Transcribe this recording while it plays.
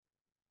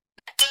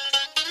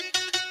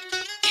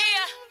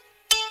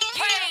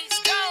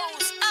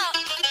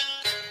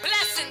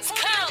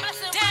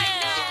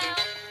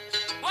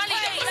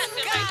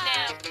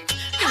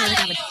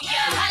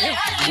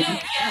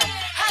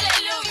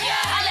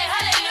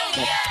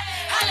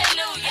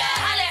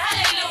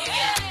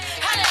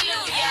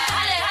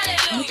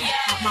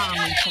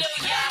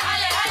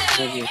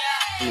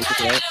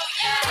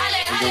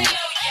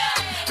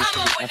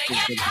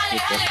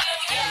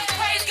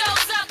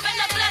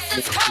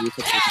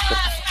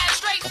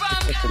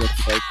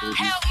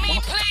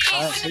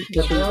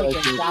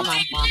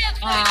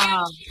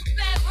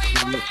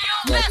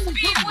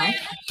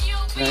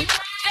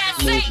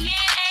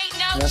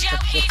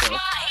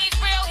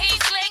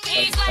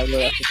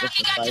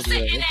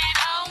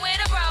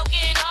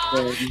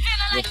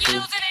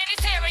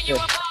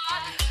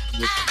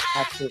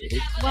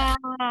Wow.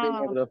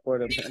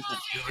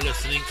 You're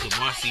listening to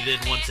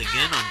MarceyLynn once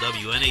again on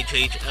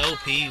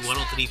WNHHLP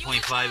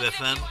 103.5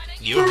 FM.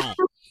 Your home.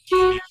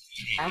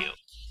 Radio.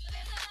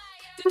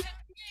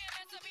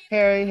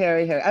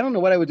 Harry. I don't know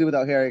what I would do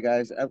without Harry,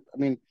 guys. I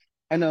mean,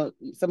 I know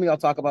some of y'all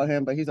talk about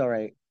him, but he's all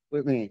right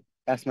with me.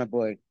 That's my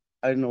boy.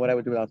 I don't know what I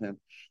would do without him.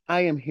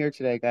 I am here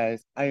today,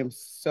 guys. I can't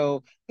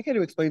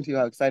even explain to you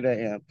how excited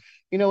I am.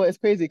 You know what? It's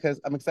crazy because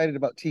I'm excited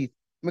about teeth.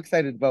 I'm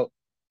excited about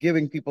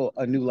giving people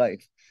a new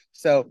life.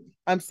 So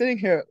I'm sitting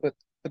here with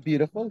the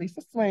beautiful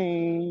Lisa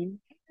Swain,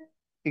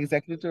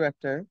 Executive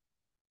Director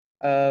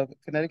of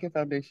Connecticut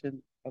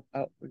Foundation of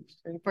Outreach.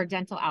 For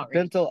dental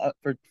outreach.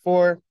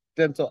 For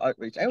dental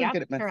outreach. I always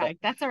get it messed correct. up.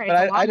 That's all right.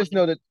 But I just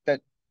know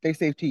that they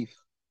save teeth.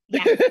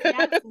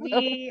 Yes.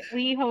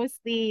 We host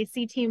the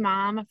CT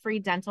Mom free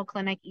dental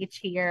clinic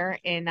each year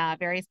in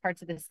various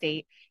parts of the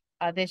state.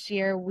 This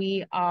year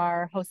we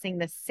are hosting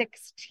the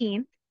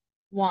 16th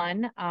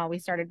one. We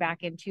started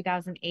back in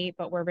 2008,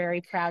 but we're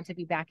very proud to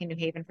be back in New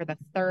Haven for the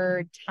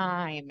third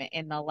time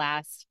in the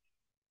last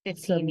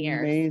 15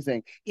 years.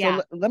 Amazing. Yeah.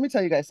 So let me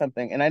tell you guys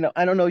something. And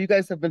I don't know, you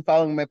guys have been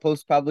following my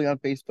posts probably on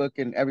Facebook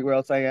and everywhere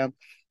else I am.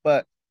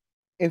 But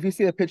if you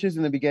see the pictures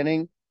in the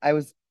beginning, I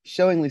was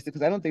showing Lisa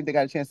because I don't think they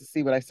got a chance to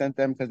see what I sent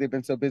them because they've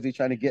been so busy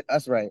trying to get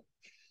us right.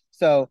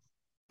 So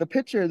the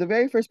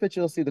very first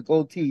picture, you'll see the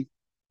gold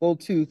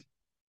tooth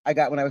I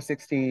got when I was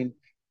 16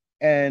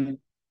 and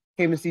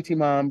came to CT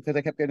Mom because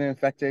I kept getting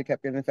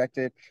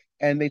infected.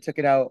 And they took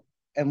it out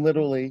and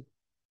literally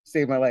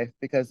saved my life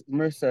because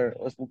MRSA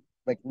was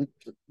like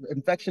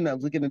infection that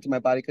was leaking into my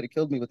body could have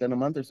killed me within a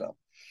month or so.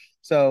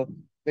 So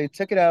they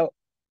took it out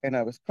and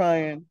I was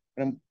crying.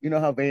 And you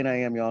know how vain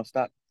I am, y'all.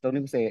 Stop. Don't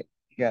even say it.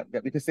 Yeah,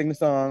 we could sing the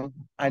song.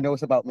 I know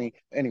it's about me.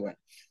 Anyway.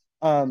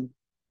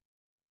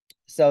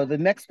 So the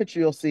next picture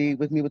you'll see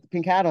with me with the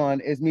pink hat on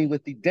is me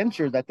with the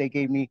denture that they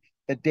gave me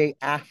the day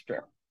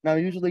after. Now,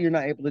 usually you're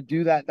not able to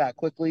do that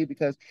quickly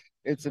because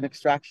it's an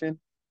extraction,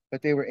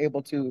 but they were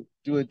able to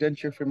do a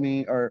denture for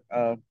me or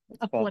a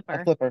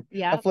flipper.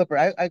 Yeah. A flipper.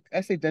 I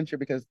say denture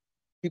because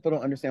people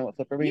don't understand what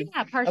flipper means.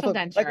 Yeah, partial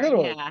denture. Like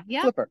literally,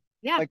 yeah. Flipper.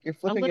 Yeah. Like you're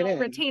flipping a little it in.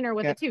 retainer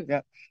with a tooth.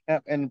 Yeah.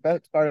 And the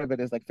best part of it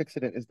is like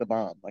Fixodent is the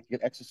bomb. Like you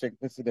get extra strength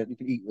Fixodent, you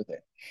can eat with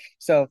it.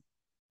 So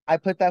I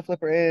put that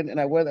flipper in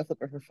and I wore that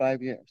flipper for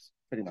 5 years,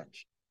 pretty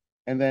much.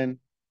 And then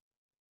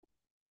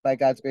by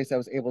God's grace, I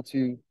was able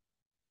to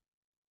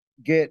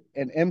get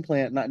an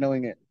implant, not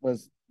knowing it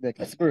was like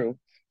a screw,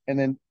 and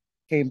then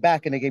came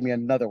back and they gave me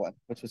another one,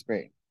 which was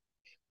great.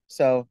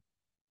 So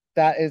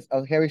that is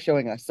Harry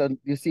showing us. So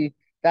you see,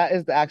 that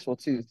is the actual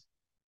tooth.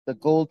 The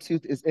gold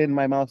tooth is in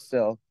my mouth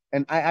still.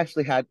 And I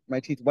actually had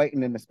my teeth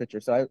whitened in this picture.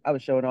 So I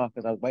was showing off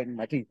because I was whitening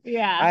my teeth.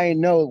 Yeah. I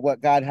know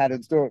what God had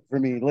in store for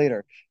me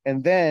later.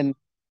 And then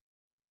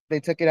they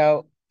took it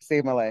out,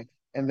 saved my life.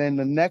 And then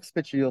the next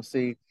picture you'll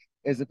see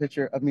is a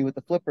picture of me with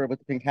the flipper with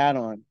the pink hat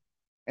on.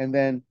 And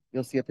then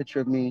you'll see a picture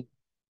of me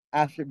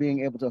after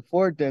being able to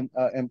afford the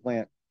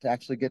implant to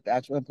actually get the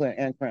actual implant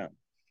and crown.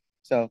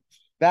 So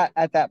that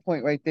at that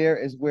point right there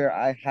is where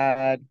I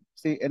had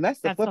and that's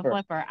the flipper. The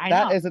flipper.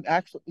 That is an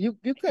actual you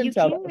couldn't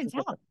tell. You can't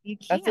tell. You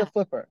can't. That's a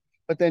flipper.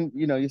 But then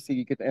you see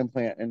you get the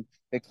implant and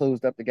they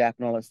closed up the gap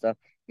and all that stuff.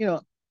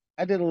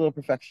 I did a little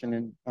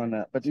perfection on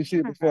that, but you see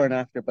the before and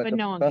after. But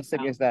the best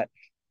thing is that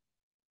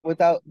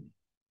without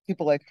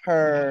people like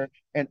her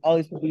and all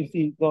these people you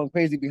see going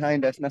crazy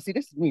behind us. Now, see,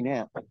 this is me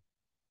now.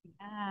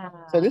 Yeah.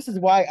 So this is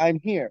why I'm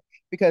here,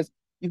 because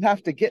you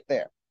have to get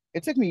there.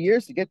 It took me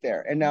years to get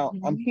there, and now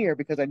I'm here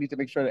because I need to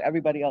make sure that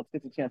everybody else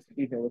gets a chance to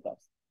be here with us.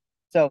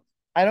 So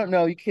I don't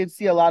know. You can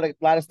see a lot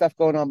of stuff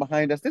going on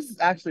behind us. This is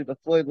actually the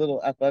Floyd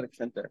Little Athletic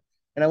Center,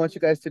 and I want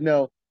you guys to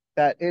know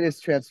that it is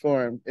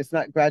transformed. It's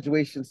not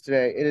graduations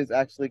today. It is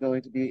actually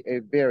going to be a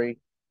very,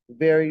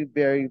 very,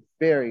 very,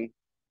 very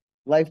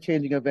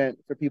life-changing event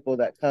for people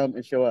that come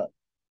and show up.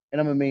 And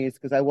I'm amazed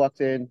because I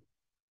walked in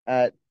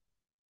at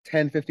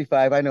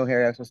 10:55. I know,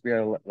 Harry, I'm supposed to be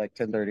here at like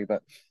 10:30,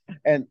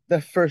 and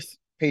the first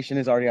patient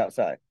is already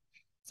outside.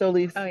 So,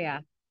 Lise, oh yeah,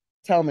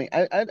 tell me.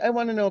 I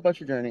want to know about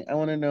your journey. I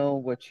want to know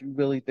what you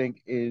really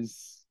think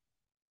is,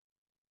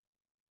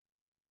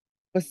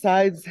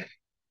 besides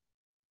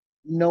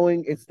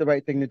knowing it's the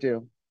right thing to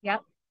do.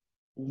 Yep.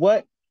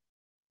 What,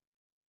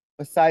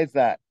 besides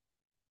that,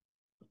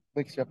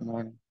 wakes you up in the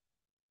morning?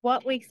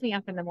 What wakes me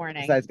up in the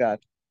morning? Besides God.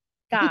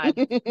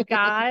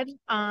 God.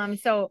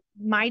 So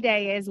my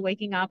day is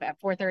waking up at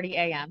 4:30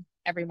 a.m.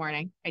 every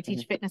morning. I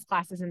teach fitness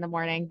classes in the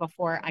morning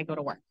before I go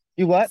to work.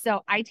 You what?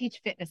 So I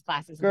teach fitness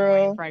classes in the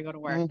morning before I go to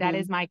work. That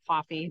is my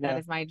coffee. That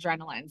is my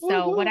adrenaline.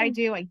 So what I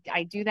do,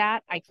 I do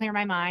that. I clear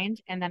my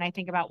mind, and then I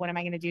think about, what am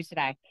I going to do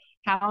today?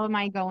 How am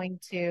I going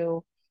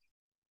to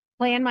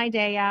plan my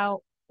day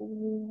out?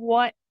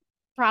 What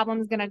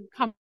problem is going to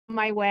come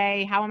my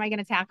way? How am I going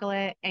to tackle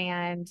it?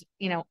 And,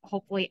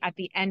 hopefully at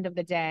the end of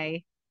the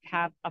day,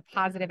 have a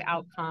positive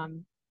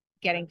outcome,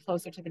 getting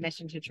closer to the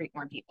mission to treat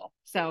more people.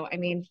 So, I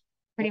mean,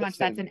 pretty much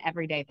that's an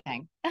everyday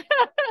thing.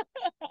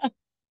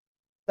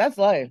 That's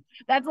life.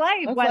 That's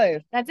life. That's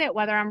life. That's it.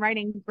 Whether I'm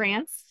writing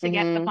grants to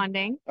get the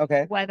funding,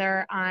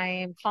 whether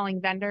I'm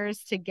calling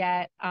vendors to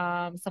get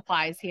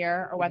supplies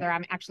here, or whether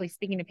I'm actually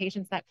speaking to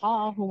patients that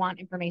call who want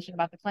information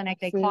about the clinic.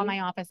 They call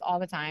my office all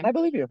the time. I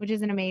believe you. Which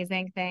is an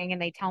amazing thing,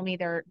 and they tell me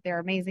their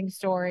amazing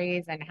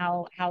stories and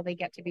how they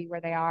get to be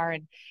where they are,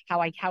 and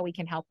how we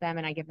can help them,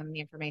 and I give them the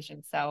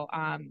information. So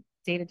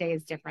day to day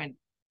is different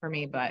for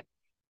me, but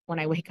when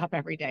I wake up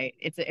every day,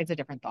 it's a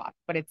different thought,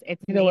 but it's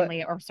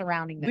mainly or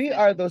surrounding this. We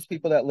are those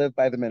people that live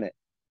by the minute.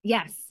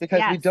 Yes.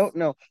 Because we don't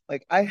know.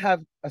 Like, I have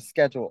a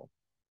schedule,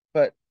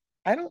 but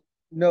I don't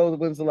know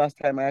when's the last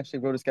time I actually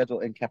wrote a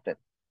schedule and kept it.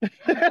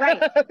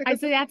 Right. I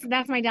say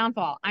that's my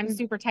downfall. I'm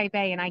super type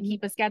A, and I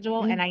keep a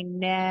schedule and I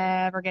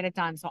never get it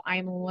done. So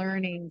I'm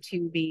learning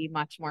to be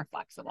much more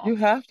flexible. You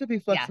have to be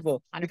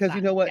flexible, because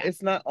you know what?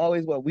 It's not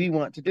always what we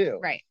want to do.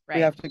 Right.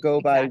 We have to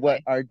go by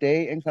what our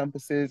day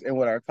encompasses and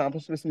what our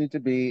accomplishments need to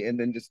be, and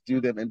then just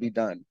do them and be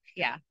done.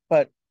 Yeah.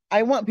 But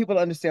I want people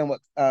to understand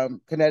what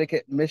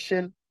Connecticut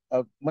mission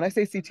of, when I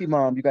say CT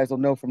Mom, you guys will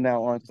know from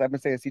now on, because I've been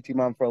saying CT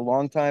Mom for a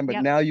long time,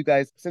 but now you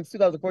guys, since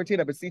 2014,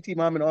 I've been CT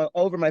Mom and all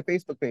over my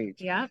Facebook page.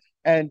 Yeah.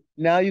 And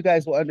now you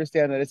guys will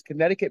understand that it's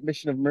Connecticut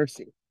Mission of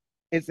Mercy.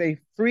 It's a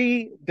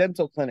free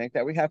dental clinic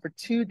that we have for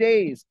 2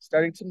 days,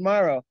 starting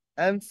tomorrow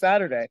and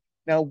Saturday.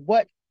 Now,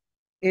 what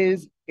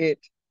is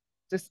it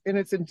just in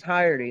its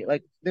entirety?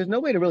 Like, there's no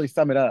way to really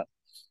sum it up.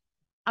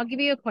 I'll give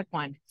you a quick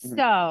one.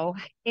 So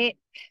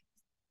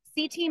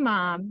CT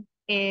Mom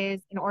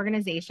is an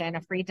organization,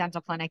 a free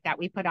dental clinic that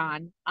we put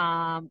on.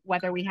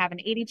 Whether we have an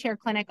 80-chair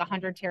clinic,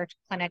 100-chair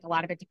clinic, a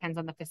lot of it depends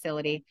on the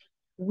facility.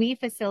 We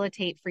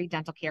facilitate free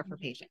dental care for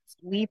patients.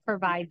 We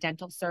provide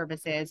dental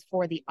services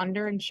for the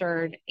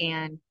underinsured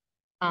and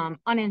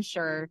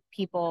uninsured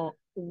people,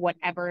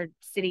 whatever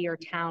city or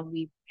town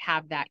we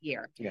have that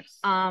year.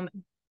 Yes.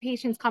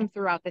 Patients come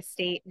throughout the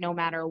state, no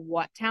matter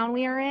what town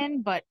we are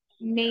in, but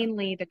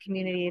mainly the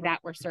community that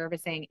we're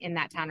servicing in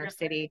that town or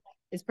city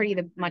is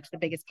much the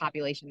biggest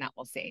population that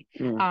we'll see.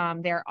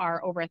 There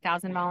are over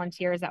 1,000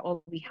 volunteers that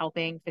will be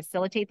helping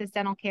facilitate this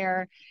dental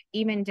care,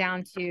 even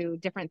down to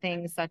different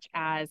things such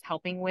as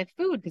helping with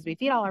food, because we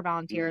feed all our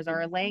volunteers,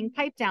 or laying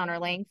pipe down, or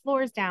laying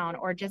floors down,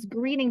 or just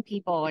greeting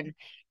people and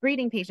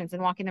greeting patients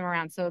and walking them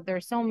around. So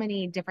there's so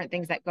many different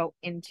things that go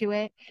into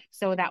it.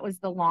 So that was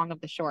the long of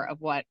the short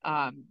of what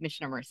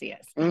Mission of Mercy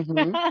is.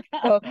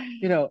 Well,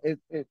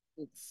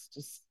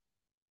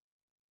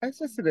 it's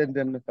just an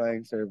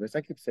indemnifying service. I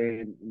keep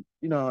saying,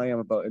 how I am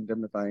about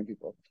indemnifying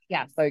people.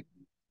 Yes. Like,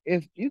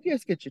 if you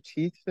just get your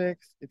teeth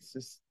fixed, it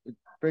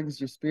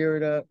brings your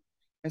spirit up.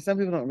 And some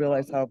people don't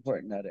realize how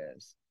important that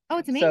is. Oh,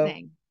 it's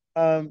amazing.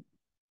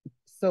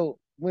 So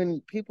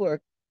when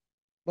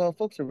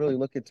folks are really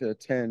looking to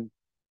attend,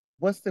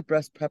 what's the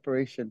best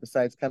preparation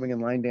besides coming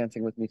and line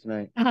dancing with me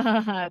tonight?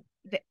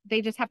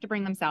 They just have to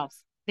bring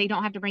themselves. They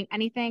don't have to bring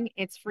anything.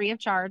 It's free of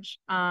charge.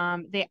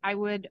 I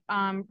would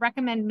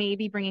recommend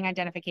maybe bringing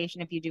identification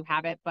if you do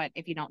have it, but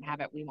if you don't have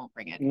it, we won't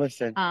bring it.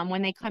 Listen.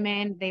 When they come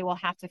in, they will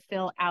have to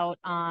fill out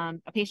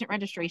a patient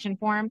registration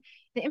form.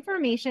 The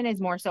information is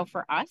more so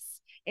for us.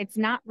 It's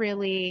not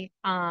really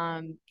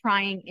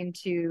prying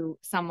into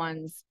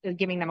someone's,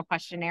 giving them a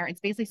questionnaire. It's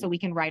basically so we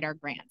can write our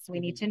grants. So we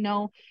need to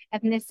know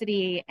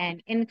ethnicity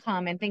and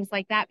income and things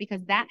like that,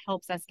 because that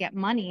helps us get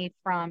money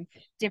from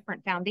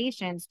different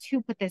foundations to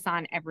put this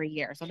on every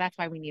year. So that's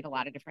why we need a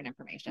lot of different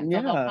information.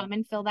 So they'll come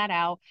and fill that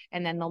out,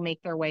 and then they'll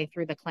make their way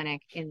through the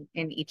clinic in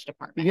each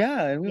department.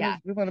 Yeah, and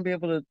we want to be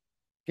able to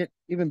get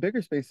even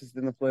bigger spaces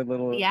than the Floyd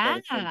Little. Yeah.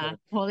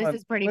 Well, this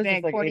is pretty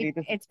big. Like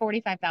it's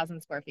 45,000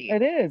 square feet.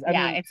 It is. I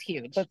mean, it's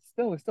huge. But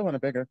still, we still want a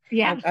bigger.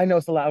 Yeah. I know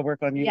it's a lot of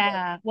work on you.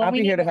 Yeah. Well, I'll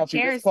be here to help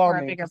you. Just call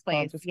me. A bigger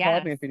place. Just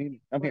call me if you need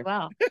me. I'm here.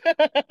 Well.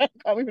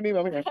 Call me if you need me.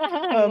 I'm here.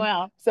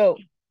 Well. So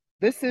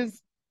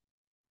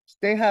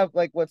they have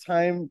like what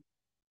time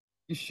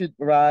you should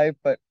arrive,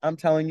 but I'm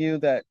telling you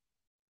that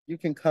you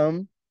can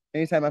come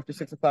anytime after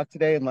 6 o'clock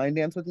today and line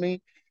dance with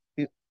me.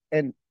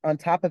 And on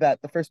top of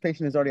that, the first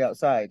patient is already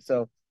outside.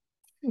 So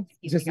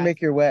just make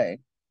your way.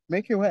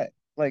 Make your way.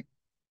 Like,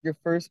 your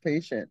first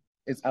patient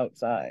is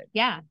outside.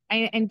 Yeah.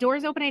 And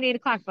doors open at 8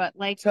 o'clock. But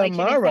like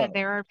tomorrow, said,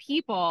 there are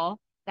people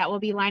that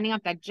will be lining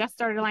up that just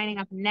started lining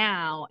up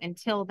now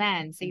until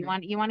then. So you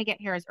want to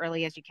get here as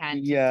early as you can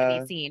to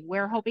be seen.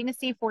 We're hoping to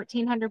see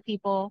 1,400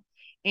 people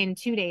in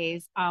 2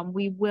 days.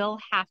 We will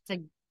have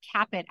to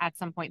cap it at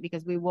some point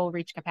because we will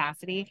reach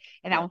capacity,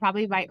 and that will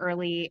probably be by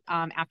early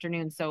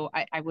afternoon. So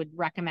I would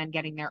recommend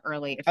getting there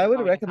early. I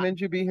would recommend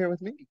you be here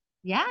with me.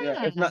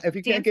 Yeah. If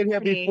you can't get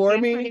here before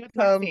me,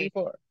 come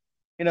before.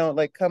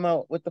 Like come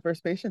out with the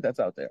first patient that's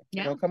out there.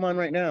 Come on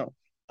right now.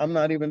 I'm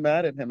not even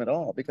mad at him at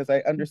all because I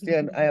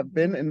understand I have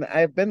been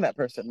that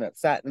person that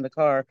sat in the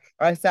car,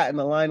 or I sat in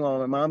the line while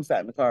my mom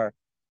sat in the car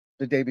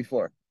the day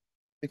before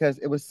because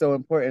it was so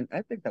important.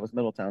 I think that was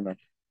Middletown though.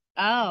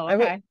 Oh,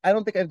 okay. I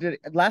don't think I did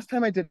it. Last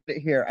time I did it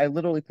here, I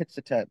literally pitched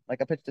a tent.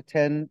 Like I pitched a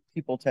 10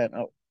 people tent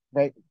out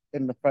right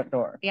in the front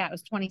door. Yeah, it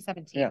was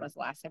 2017 was the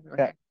last time we were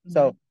here.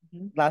 So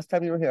last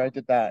time you were here, I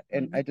did that.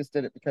 And I just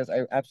did it because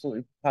I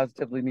absolutely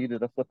positively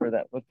needed a flipper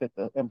that would fit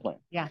the implant.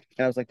 Yeah.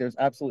 And I was like, there's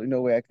absolutely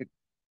no way I could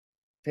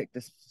take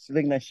this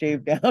thing I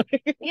shaved down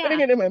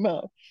putting it in my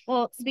mouth.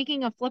 Well,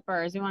 speaking of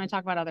flippers, we want to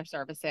talk about other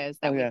services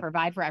that we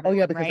provide for everyone. Oh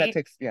yeah, because that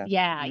takes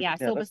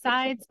So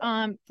besides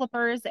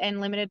flippers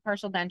and limited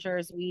partial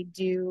dentures, we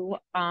do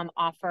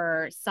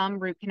offer some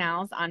root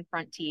canals on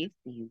front teeth.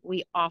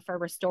 We offer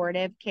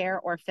restorative care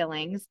or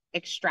fillings,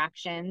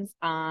 extractions.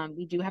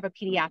 We do have a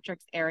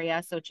pediatrics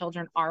area, so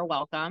children are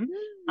welcome.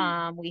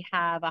 We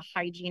have a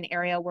hygiene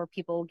area where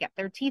people get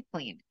their teeth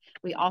cleaned.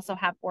 We also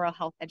have oral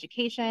health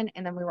education,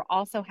 and then we will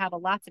also have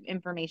lots of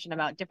information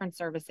about different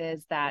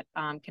services that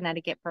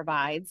Connecticut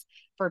provides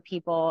for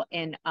people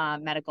in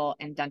medical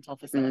and dental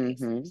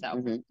facilities.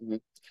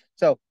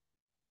 So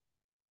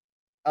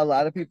a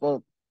lot of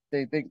people,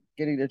 they think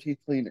getting their teeth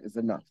cleaned is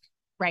enough.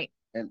 Right.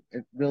 And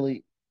it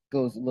really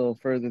goes a little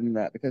further than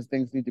that because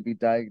things need to be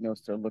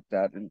diagnosed or looked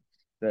at.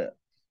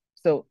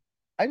 So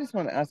I just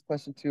want to ask a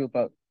question too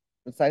about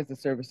besides the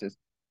services.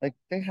 Like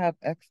they do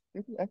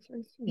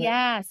x-rays too, right?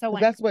 Yeah. So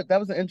that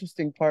was an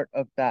interesting part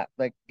of that,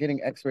 like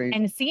getting x-rays.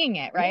 And seeing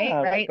it, right?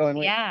 Yeah, right.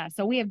 Like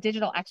So we have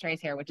digital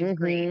x-rays here, which is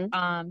great.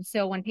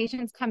 So when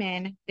patients come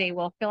in, they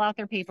will fill out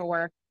their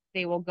paperwork,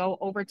 they will go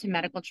over to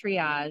medical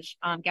triage,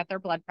 get their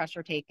blood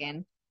pressure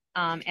taken,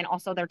 and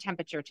also their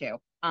temperature too.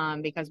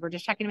 Because we're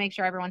just checking to make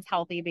sure everyone's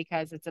healthy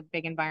because it's a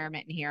big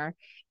environment in here.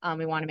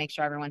 We want to make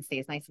sure everyone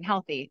stays nice and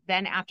healthy.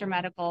 Then after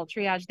medical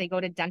triage, they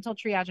go to dental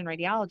triage and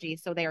radiology.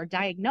 So they are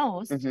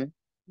diagnosed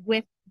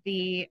with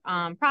the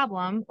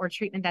problem or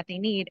treatment that they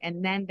need,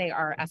 and then they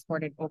are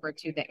escorted over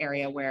to the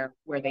area where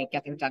they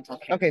get their dental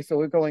care. Okay, so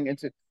we're going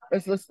into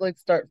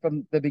let's start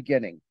from the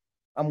beginning.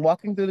 I'm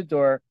walking through the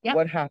door. Yep.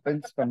 What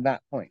happens from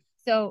that point?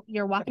 So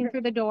you're walking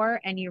through the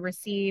door and you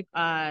receive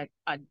a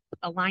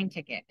line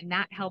ticket, and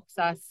that helps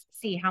us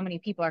see how many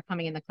people are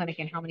coming in the clinic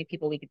and how many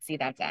people we could see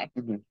that day.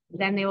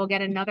 Then they will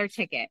get another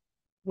ticket,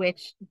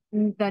 which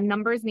the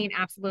numbers mean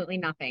absolutely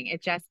nothing.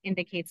 It just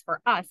indicates for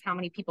us how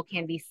many people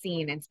can be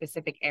seen in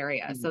specific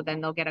areas. So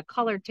then they'll get a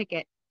colored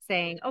ticket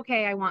saying,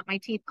 okay, I want my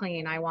teeth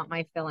clean, I want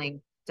my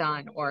filling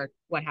done, or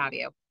what have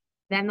you.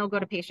 Then they'll go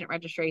to patient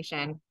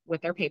registration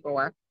with their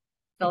paperwork,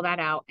 fill that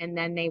out, and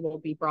then they will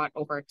be brought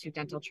over to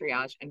dental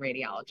triage and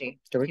radiology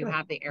to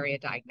have the area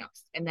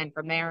diagnosed. And then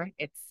from there,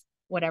 it's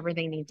whatever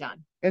they need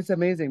done. It's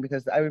amazing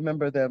because I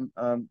remember them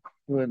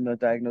doing the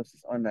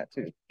diagnosis on that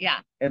too.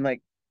 Yeah. And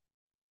like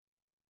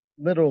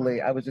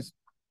literally I was just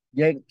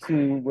yanked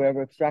to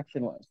wherever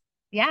extraction was.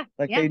 Yeah.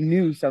 Like they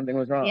knew something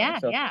was wrong. Yeah.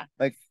 So,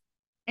 Like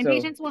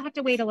patients will have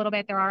to wait a little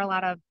bit. There are a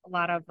lot of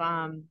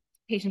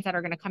patients that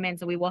are going to come in.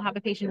 So we will have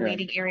a patient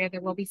waiting area.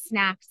 There will be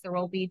snacks, there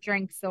will be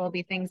drinks, there will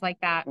be things like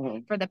that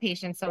for the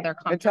patients so they're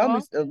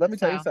comfortable. And let me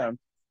tell you something.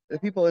 The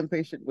people in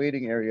patient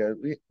waiting area,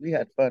 we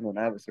had fun when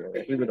I was here.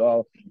 We would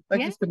all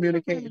just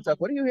communicate and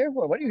stuff. What are you here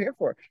for? What are you here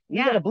for?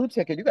 You got a blue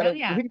ticket. You got a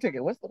pink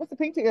ticket. What's the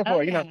pink ticket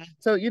for?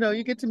 So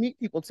you get to meet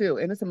people too,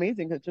 and it's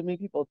amazing to meet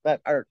people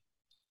that are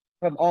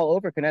from all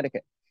over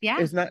Connecticut.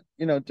 Yeah, it's not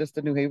just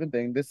a New Haven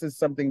thing. This is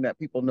something that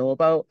people know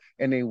about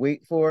and they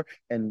wait for,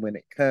 and when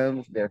it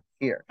comes, they're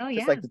here.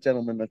 Just like the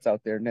gentleman that's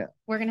out there now.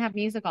 We're gonna have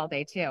music all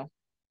day too.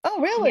 Oh,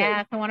 really?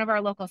 Yeah. So one of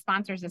our local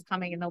sponsors is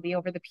coming, and they'll be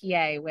over the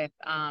PA with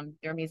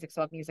their music.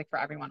 So have music for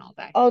everyone all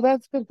day. Oh,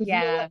 that's good.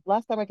 Yeah.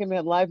 Last time I came in,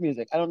 had live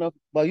music. I don't know.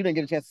 Well, you didn't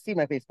get a chance to see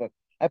my Facebook.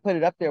 I put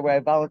it up there where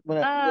the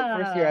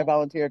first year I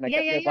volunteered, and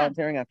I kept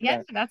volunteering after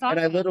that. That's awesome.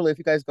 And I literally, if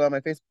you guys go on my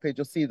Facebook page,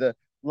 you'll see the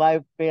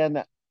live band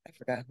that I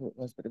forgot who it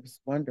was, but it was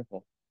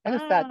wonderful. I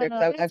just sat there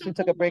because I actually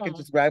took a break and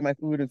just grabbed my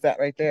food and sat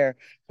right there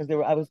because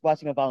I was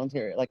watching a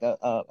volunteer, like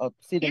a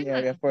seating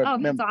area for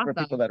for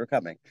people that are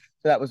coming.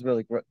 So that was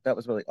really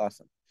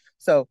awesome.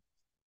 So,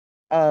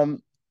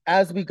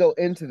 as we go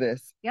into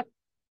this,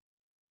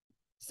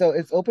 so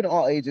it's open to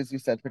all ages. You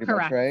said pretty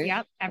much, right?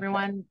 Yep.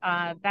 Everyone,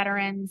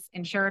 veterans,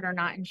 insured or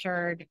not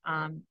insured,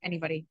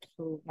 anybody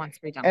who wants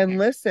free dental care. And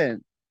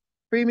listen,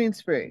 free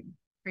means free.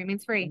 Free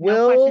means free.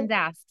 No questions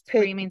asked.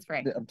 Free means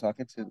free. I'm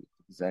talking to the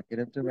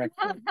executive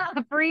director.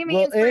 Free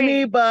means free. Will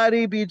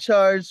anybody be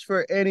charged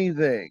for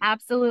anything?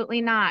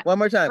 Absolutely not. One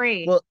more time.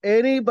 Free. Will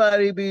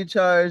anybody be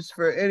charged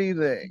for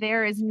anything?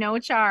 There is no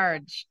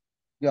charge.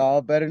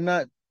 Y'all better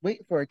not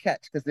wait for a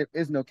catch because there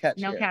is no catch.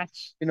 No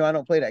catch. I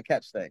don't play that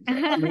catch thing.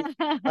 So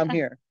I'm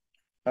here.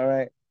 All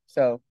right.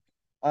 So,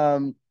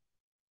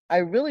 I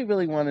really,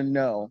 really want to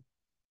know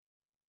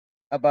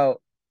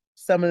about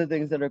some of the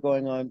things that are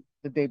going on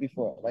the day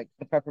before, like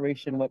the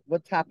preparation,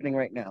 what's happening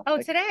right now. Oh,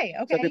 like, today.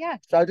 Okay, yeah.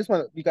 So I just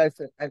want you guys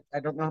to, I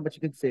don't know how much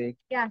you can see.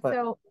 Yeah, but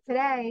so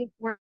today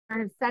we're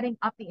setting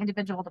up the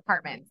individual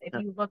departments. If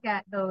you look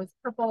at those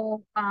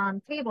purple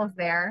tables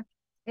there,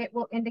 it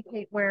will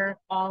indicate where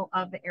all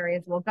of the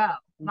areas will go.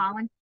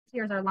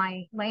 Volunteers are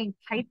laying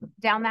pipe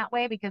down that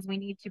way because we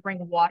need to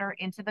bring water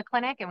into the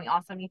clinic, and we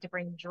also need to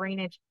bring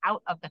drainage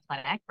out of the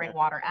clinic, bring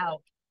water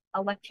out.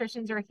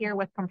 Electricians are here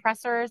with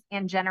compressors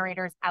and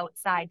generators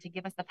outside to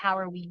give us the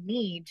power we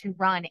need to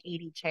run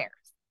 80 chairs.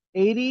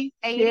 80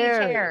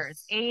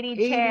 chairs. 80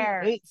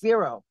 chairs.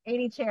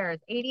 80 chairs.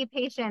 80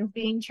 patients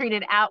being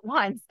treated at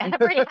once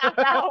every half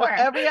hour.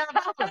 Every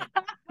half hour.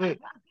 Wait,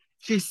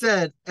 she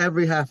said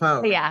every half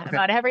hour. Yeah,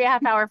 about every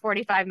half hour,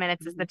 45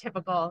 minutes is the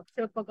typical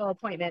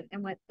appointment.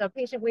 And with the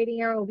patient waiting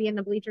area will be in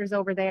the bleachers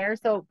over there.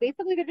 So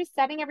basically they're just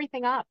setting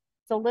everything up.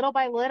 So little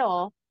by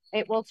little,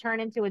 it will turn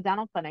into a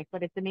dental clinic,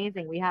 but it's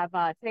amazing. We have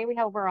today we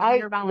have over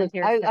 100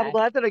 volunteers. I'm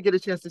glad that I get a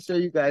chance to show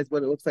you guys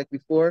what it looks like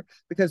before,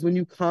 because when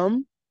you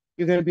come,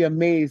 you're going to be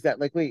amazed at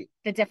like, wait,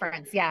 the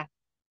difference. Yeah.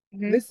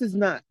 Mm-hmm. This is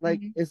not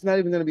like, it's not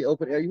even going to be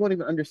open air. You won't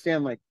even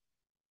understand like,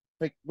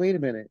 wait a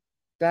minute,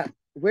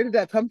 where did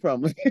that come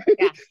from?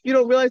 Yeah. You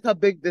don't realize how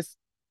big this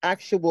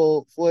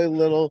actual Floyd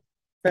Little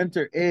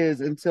Center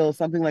is until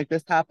something like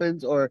this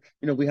happens, or,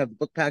 we have the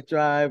book pack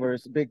drive, or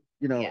it's a big,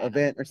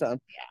 event or something.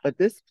 Yeah. But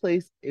this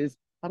place is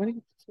how many?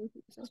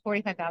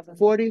 45,000.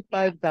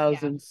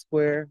 45,000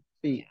 square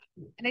feet.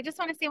 Yeah. And I just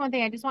want to say one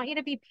thing. I just want you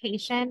to be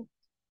patient.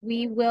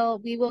 We will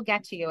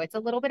get to you. It's a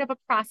little bit of a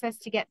process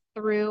to get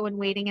through and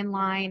waiting in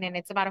line. And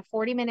it's about a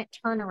 40-minute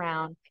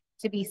turnaround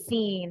to be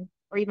seen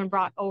or even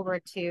brought over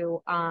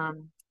to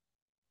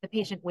the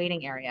patient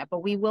waiting area. But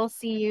we will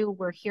see you.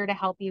 We're here to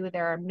help you.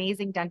 There are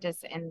amazing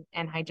dentists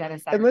and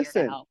hygienists that are here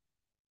to help.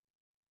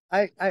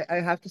 I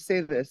have to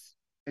say this,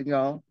 and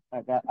y'all,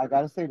 I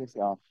gotta say this,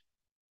 y'all.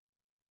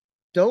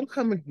 Don't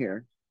come in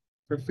here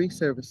for free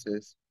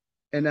services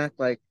and act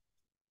like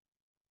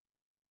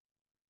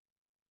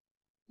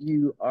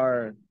you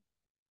are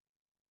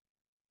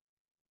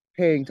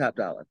paying top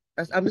dollar.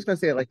 I'm just gonna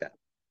say it like that.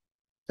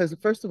 Because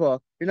first of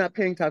all, you're not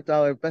paying top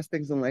dollar. Best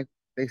things in life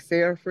they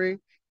say are free.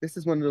 This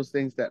is one of those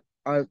things that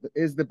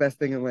is the best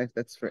thing in life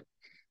that's free.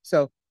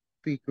 So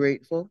be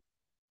grateful.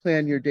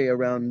 Plan your day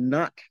around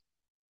not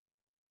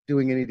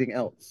doing anything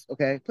else.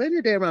 Okay, plan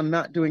your day around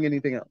not doing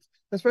anything else.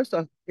 Because first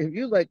off, if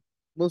you like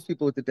most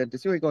people with the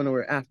dentist, you ain't going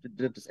nowhere after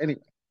the dentist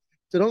anyway.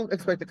 So don't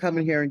expect to come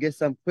in here and get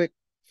some quick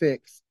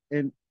fix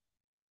and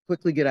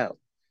quickly get out.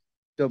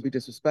 Don't be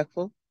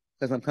disrespectful,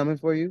 because I'm coming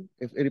for you.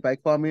 If anybody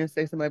call me and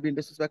say somebody being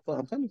disrespectful,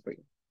 I'm coming for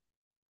you.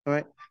 All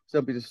right? So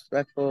don't be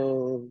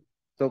disrespectful.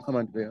 Don't come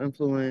under their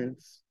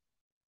influence.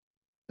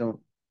 Don't,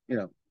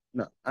 no.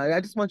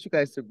 I just want you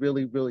guys to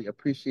really, really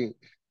appreciate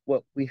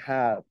what we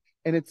have.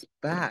 And it's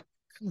back.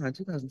 Come on,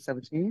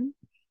 2017.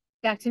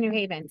 Back to New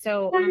Haven.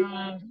 So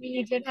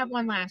we did have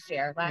one last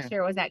year. Last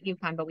year was at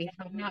UConn, but we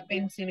have not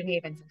been to New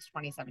Haven since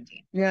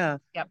 2017. Yeah.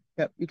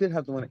 Yep. You did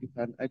have the one at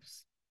UConn.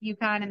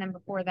 UConn, and then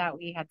before that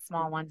we had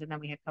small ones, and then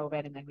we had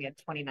COVID, and then we had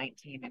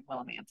 2019 in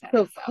Willimantic.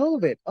 So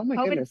COVID, oh my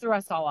goodness. COVID threw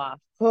us all off.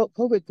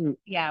 COVID threw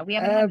we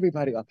haven't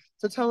everybody off.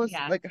 So tell us,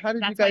 how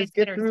did you guys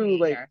get through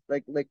like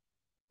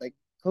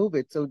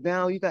COVID? So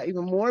now you got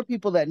even more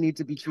people that need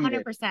to be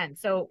treated. 100%.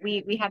 So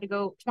we had to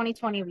go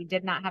 2020. We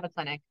did not have a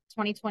clinic.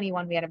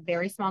 2021, we had a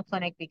very small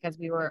clinic because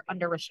we were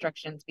under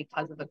restrictions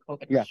because of the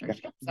COVID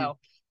restrictions. Yeah. So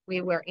we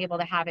were able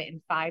to have it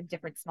in 5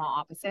 different small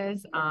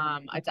offices.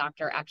 A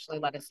doctor actually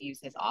let us use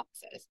his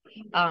offices.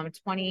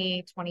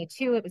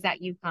 2022, it was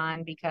at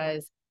UConn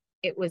because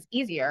it was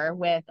easier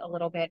with a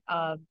little bit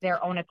of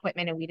their own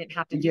equipment, and we didn't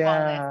have to do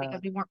all this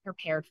because we weren't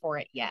prepared for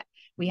it yet.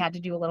 We had to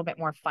do a little bit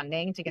more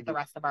funding to get the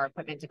rest of our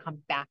equipment to come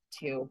back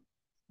to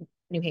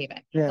New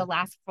Haven. Yeah. The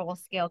last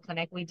full-scale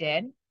clinic we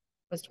did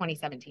was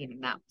 2017,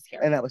 and that was here.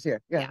 And that was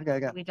here. Yeah.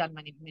 We've done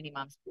many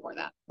months before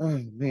that.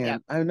 Oh man, yeah.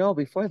 I know.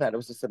 Before that, it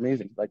was just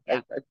amazing.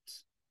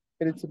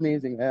 It's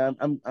amazing.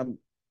 I'm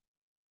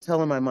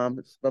telling my mom,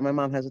 but my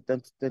mom has a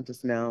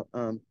dentist now.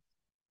 And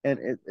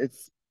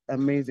it's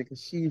amazing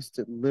because she used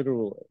to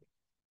literally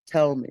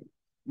tell me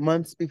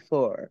months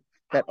before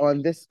that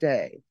on this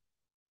day,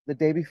 the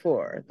day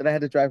before, that I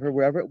had to drive her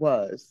wherever it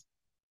was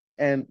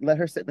and let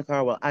her sit in the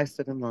car while I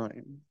stood in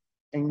line.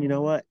 And you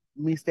know what?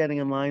 Me standing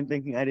in line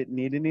thinking I didn't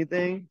need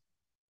anything.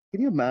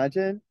 Can you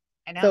imagine?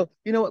 I know. So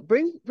you know what?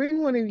 Bring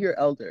one of your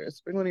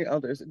elders. Bring one of your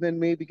elders, and then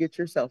maybe get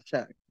yourself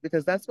checked,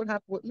 because that's what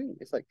happened with me.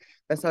 It's like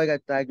that's how I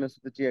got diagnosed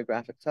with the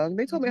geographic tongue.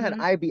 They told me I had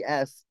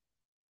IBS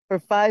for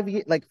 5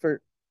 years,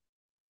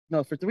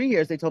 for 3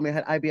 years, they told me I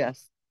had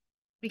IBS.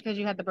 Because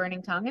you had the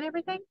burning tongue and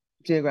everything?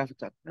 Geographic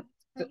tongue.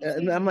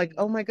 And I'm like,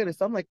 oh my goodness.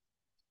 So I'm like,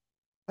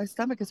 my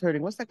stomach is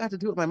hurting. What's that got to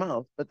do with my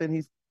mouth? But then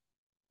he's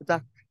the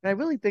doctor. And I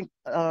really think,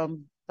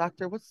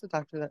 what's the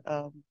doctor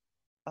that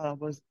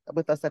was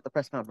with us at the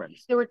press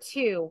conference? There were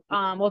 2,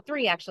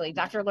 3 actually.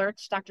 Dr.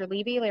 Lurch, Dr.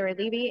 Larry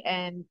Levy,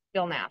 and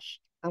Bill Nash.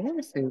 I want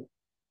to say,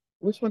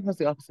 which one has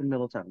the office in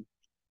Middletown?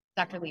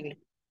 Dr. Levy.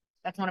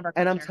 That's one of our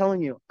And I'm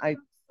telling you, I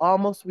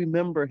almost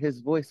remember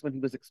his voice when he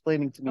was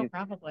explaining to me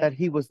that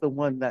he was the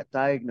one that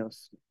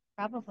diagnosed me.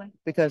 Probably.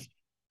 Because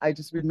I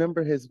just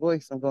remember his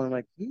voice. I'm going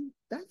like,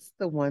 that's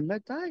the one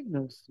that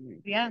diagnosed me.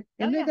 Yeah.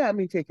 And they got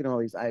me taking all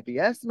these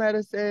IBS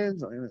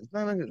medicines. And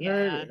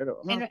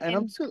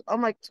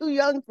I'm like too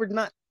young for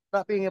not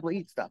being able to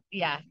eat stuff.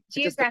 Yeah.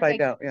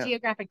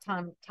 Geographic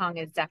tongue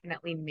is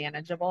definitely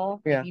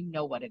manageable if you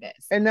know what it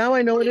is. And now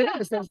I know what it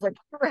is. So it's like,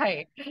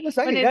 right. I eat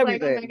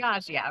everything. Like, oh my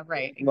gosh, yeah,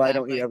 right. Exactly. Well, I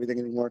don't eat everything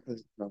anymore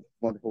because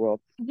wonderful world.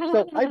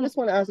 So I just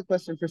want to ask a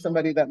question for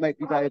somebody that might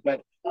be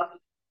diabetic.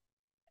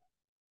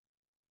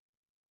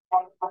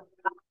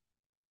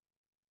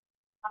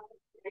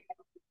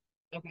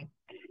 Okay.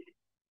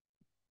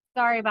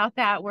 Sorry about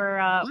that. We're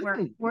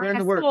in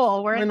the works.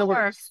 School. We're in the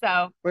works.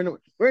 So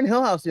we're in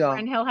Hill House, y'all. We're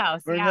in Hill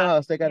House. We're in Hill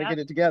House. They got to get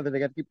it together. They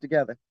got to keep it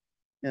together.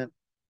 Yeah.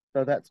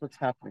 So that's what's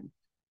happening.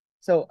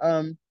 So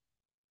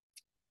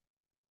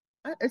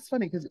it's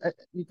funny because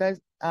you guys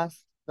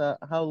asked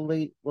how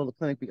late will the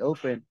clinic be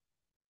open,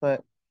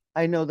 but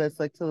I know that's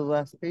like till the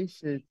last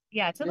patient.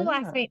 Yeah, till the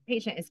last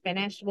patient is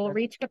finished. We'll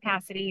reach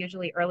capacity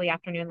usually early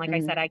afternoon. Like I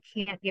said, I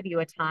can't give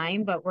you a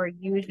time, but we're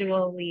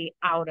usually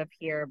out of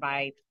here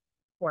by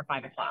 4 or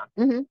 5 o'clock.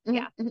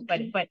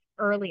 But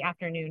early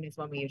afternoon is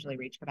when we usually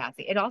reach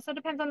capacity. It also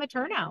depends on the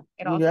turnout.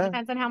 It also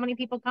depends on how many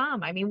people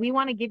come. I mean, we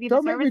want to give you the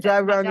service. Don't make me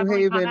drive around New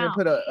Haven and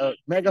put a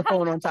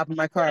megaphone on top of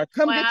my car.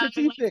 Come get your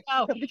teeth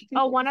fixed.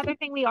 One other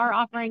thing we are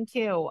offering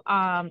too,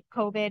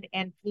 COVID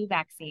and flu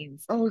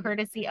vaccines,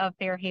 courtesy of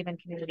Fairhaven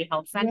Community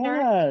Health Center.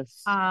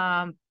 Yes.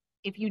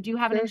 If you do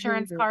have an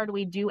insurance card,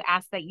 we do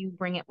ask that you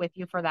bring it with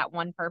you for that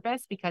one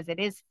purpose because it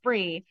is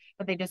free,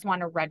 but they just want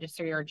to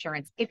register your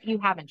insurance if you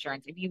have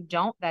insurance. If you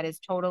don't, that is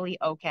totally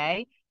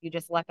okay. You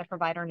just let the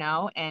provider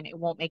know and it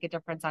won't make a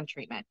difference on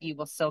treatment. You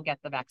will still get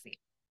the vaccine.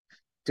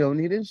 Don't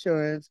need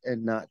insurance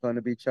and not going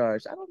to be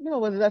charged. I don't know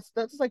whether that's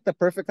like the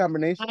perfect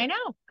combination. I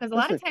know, because a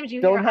lot of times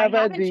you don't have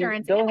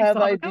insurance. Don't have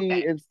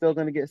ID and still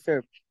going to get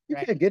served. You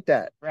can't get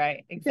that.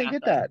 Right. Exactly. You can't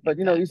get that. But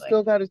you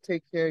still got to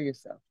take care of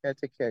yourself.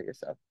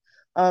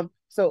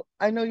 So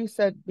I know you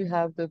said we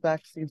have the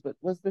vaccines, but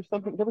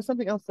there was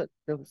something else that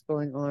was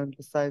going on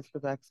besides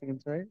the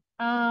vaccines, right?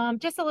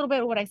 Just a little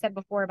bit of what I said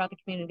before about the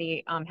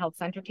community health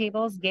center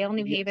tables. Gail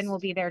New Haven will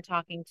be there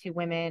talking to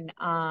women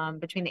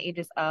between the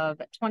ages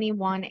of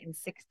 21 and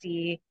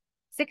 60,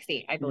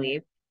 I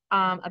believe,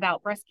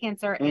 about breast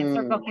cancer and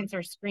cervical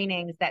cancer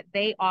screenings that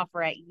they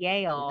offer at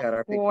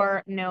Yale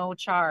for no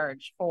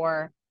charge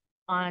for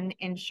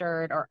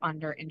uninsured or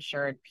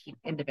underinsured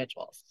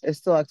individuals. It's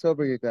still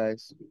October, you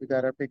guys. We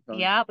got our pink on.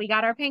 Yeah, we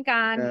got our pink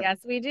on. Yeah. Yes,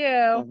 we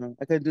do.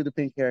 I couldn't do the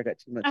pink hair. I got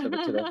too much of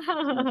it today.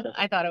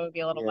 I thought it would be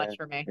a little much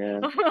for me.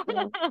 Yeah.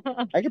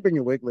 I could bring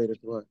your wig later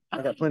if you want.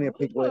 I got plenty of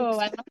pink wigs. I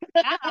love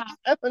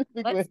that.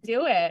 Let's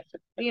do it.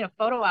 We need a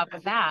photo op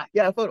with that.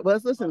 Yeah, a photo.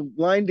 Let's listen.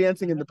 Line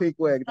dancing in the pink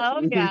wig.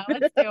 Oh yeah,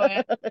 let's do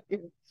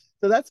it.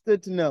 So that's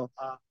good to know.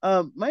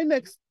 My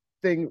next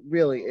thing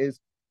really is,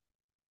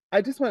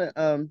 I just want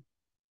to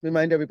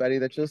remind everybody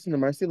that you listen to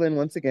MarceyLynn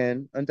once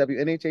again on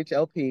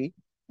WNHHLP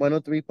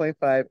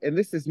 103.5, and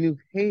this is New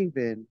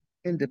Haven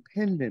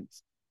Independent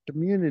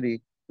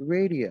Community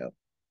Radio.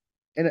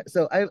 And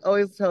so I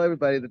always tell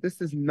everybody that this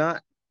is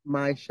not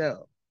my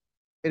show.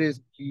 It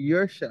is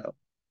your show.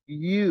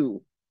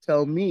 You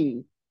tell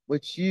me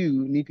what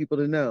you need people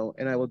to know,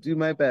 and I will do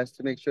my best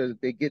to make sure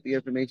that they get the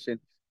information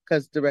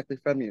directly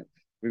from you.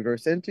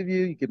 Reverse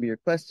interview, you give me your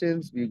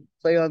questions, we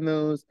play on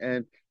those,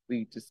 and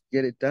we just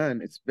get it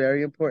done. It's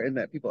very important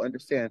that people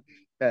understand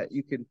that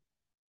you can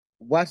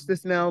watch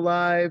this now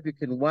live, you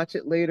can watch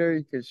it later,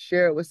 you can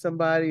share it with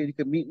somebody, you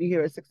can meet me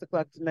here at 6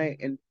 o'clock tonight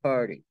and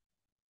party.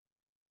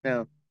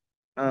 Now,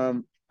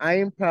 I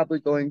am probably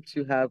going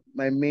to have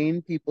my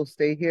main people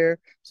stay here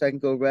so I can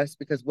go rest,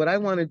 because what I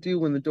want to do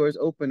when the doors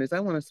open is I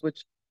want to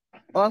switch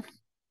off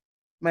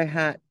my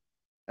hat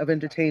of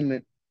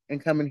entertainment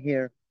and come in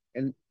here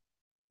and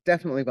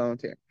definitely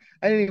volunteer.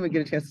 I didn't even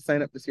get a chance to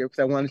sign up this year because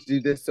I wanted to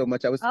do this so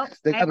much. I was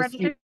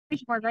registration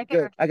board right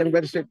there. I got to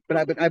register, but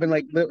I've been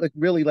like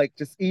really like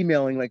just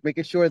emailing, like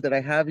making sure that I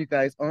have you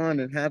guys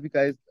on and have you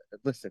guys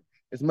listen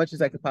as much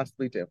as I could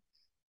possibly do.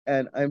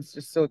 And I'm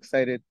just so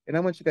excited. And I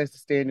want you guys to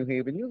stay in New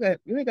Haven. You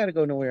ain't got to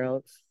go nowhere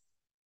else.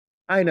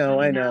 I know.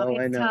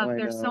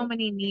 There's so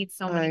many needs,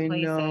 so many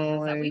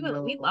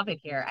places. We love it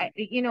here.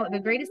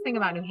 The greatest thing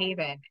about New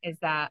Haven is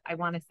that I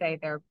want to say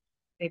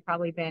they've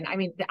probably been,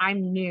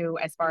 I'm new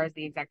as far as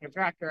the executive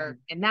director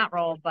in that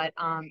role, but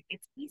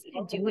it's easy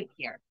to do it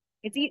here.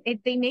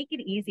 They make it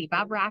easy.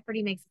 Bob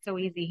Rafferty makes it so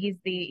easy.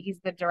 He's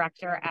the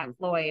director at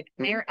Floyd.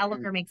 Mayor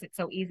Elliker makes it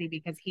so easy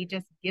because he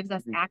just gives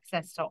us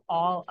access to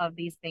all of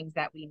these things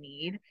that we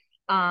need.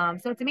 So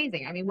it's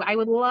amazing. I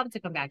would love to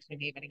come back to New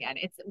Haven again.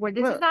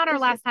 This is not our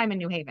last time in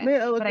New Haven,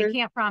 but I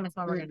can't promise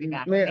when we're going to be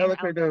back. Mayor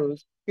Elliker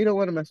knows. You don't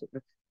want to mess with me.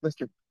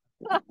 Listen.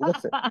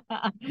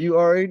 You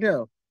already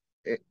know.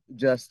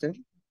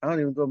 Justin. I don't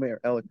even go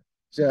Mayor Elliker.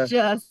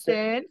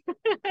 Justin.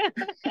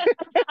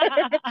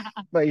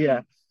 But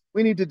yeah,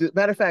 we need to do,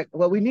 matter of fact,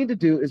 what we need to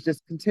do is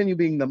just continue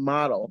being the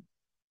model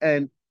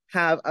and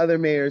have other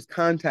mayors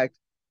contact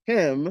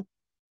him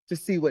to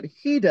see what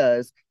he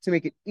does to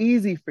make it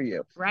easy for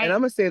you. Right. And I'm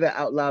going to say that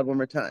out loud one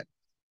more time.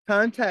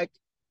 Contact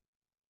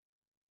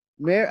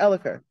Mayor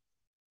Elliker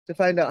to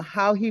find out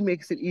how he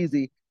makes it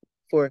easy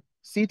for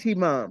CT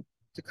Mom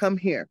to come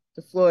here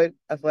to Floyd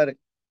Athletic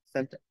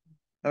Center.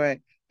 All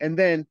right. And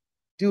then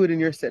do it in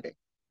your city.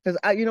 Because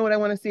you know what I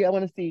want to see? I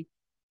want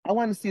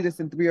to see this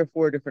in 3 or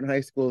 4 different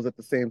high schools at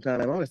the same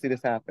time. I want to see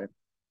this happen.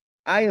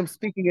 I am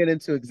speaking it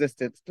into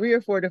existence. 3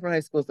 or 4 different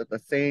high schools at the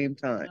same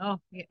time. Oh,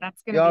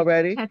 that's gonna Y'all be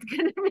ready? That's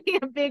gonna be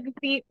a big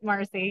feat,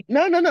 Marcy.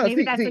 No.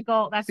 Maybe that's a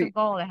goal. That's a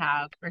goal to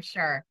have for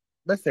sure.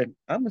 Listen,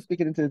 I'm gonna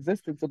speak it into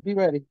existence, so be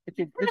ready.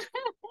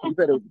 You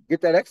better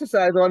get that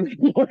exercise on.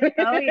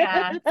 Oh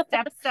yeah,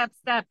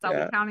 steps.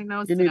 I'll be counting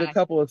those. You need a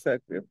couple of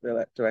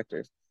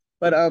directors,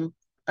 but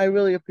I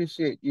really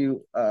appreciate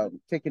you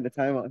taking the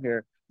time out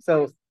here.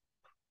 So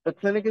the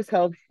clinic is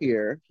held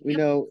here. We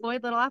know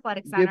Floyd Little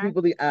Athletic Center. Give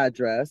people the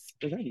address.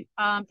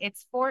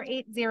 It's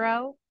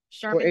 480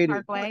 Sherman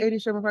Parkway. 480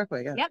 Sherman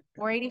Parkway. Yeah. Yep,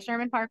 480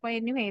 Sherman Parkway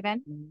in New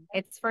Haven.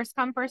 It's first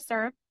come, first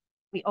serve.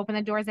 We open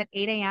the doors at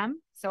 8 a.m.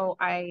 So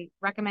I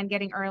recommend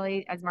getting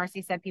early. As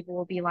Marcy said, people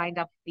will be lined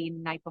up the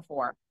night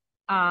before.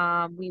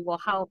 We will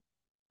help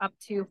up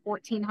to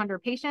 1,400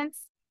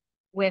 patients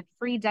with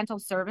free dental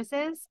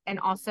services and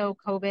also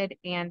COVID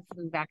and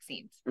flu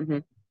vaccines.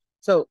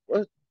 So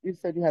you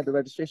said you had the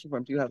registration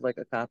form. Do you have like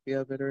a copy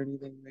of it or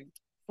anything? Right?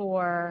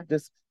 For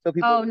just so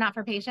people. Oh, not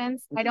for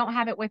patients. I don't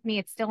have it with me.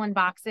 It's still in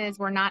boxes.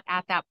 We're not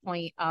at that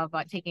point of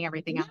taking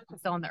everything out.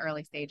 It's still in the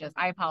early stages.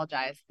 I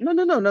apologize. No.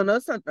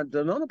 It's not.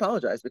 Don't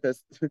apologize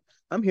because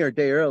I'm here a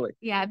day early.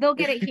 Yeah, they'll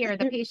get it here.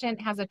 The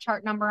patient has a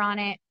chart number on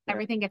it.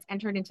 Everything gets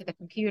entered into the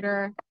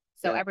computer.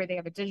 So they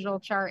have a digital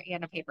chart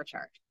and a paper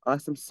chart.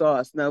 Awesome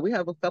sauce. Now we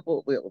have a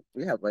couple.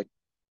 We have like,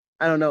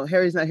 I don't know.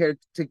 Harry's not here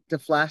to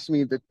flash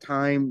me the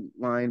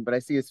timeline, but I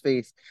see his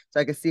face. So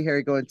I can see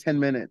Harry going 10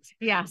 minutes.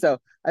 Yeah. So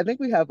I think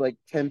we have like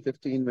 10,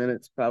 15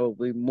 minutes,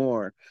 probably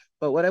more.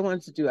 But what I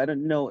wanted to do, I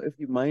don't know if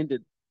you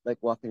minded like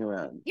walking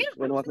around. Yeah.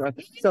 We're gonna walk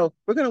around. So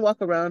we're going to walk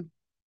around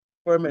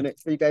for a minute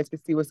so you guys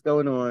can see what's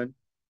going on.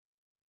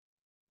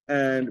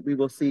 And we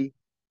will see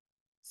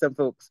some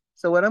folks.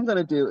 So what I'm going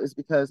to do is,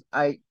 because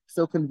I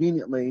so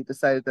conveniently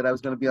decided that I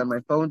was going to be on my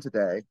phone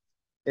today,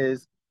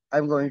 is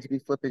I'm going to be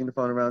flipping the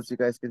phone around so you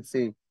guys can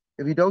see.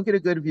 If you don't get a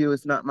good view,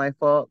 it's not my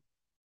fault.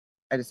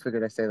 I just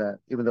figured I'd say that,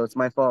 even though it's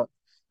my fault.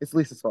 It's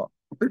Lisa's fault.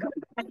 It's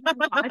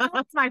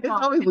my fault. It's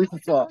always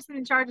Lisa's fault. The person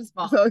in charge's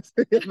fault. So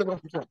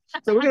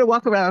we're going to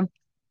walk around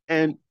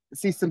and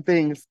see some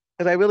things,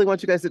 because I really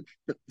want you guys to,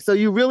 so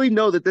you really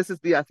know that this is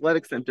the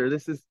athletic center.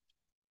 This is,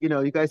 you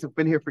guys have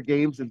been here for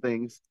games and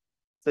things.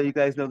 So you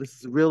guys know this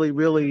is really,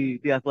 really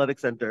the athletic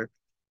center.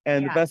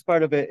 And the best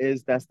part of it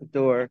is that's the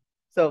door.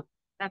 So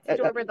that's the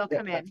door where they'll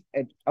come in.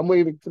 And I'm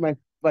waving to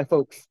my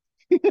folks.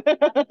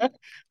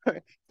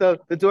 So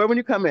the door when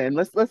you come in,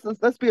 let's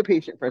be a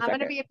patient for a second. I'm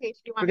gonna be a patient.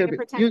 You want me to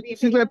pretend to be a patient?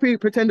 She's gonna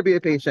pretend to be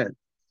a patient.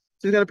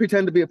 She's gonna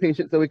pretend to be a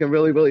patient so we can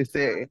really, really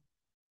see.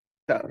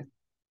 So.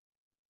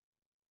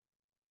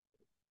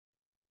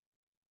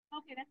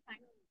 Okay, that's fine.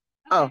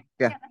 Okay. Oh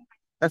yeah,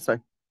 that's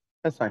fine.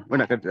 That's fine. We're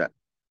not gonna do that.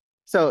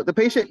 So the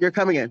patient, you're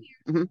coming in.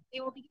 They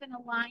will be given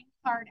a line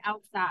card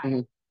outside.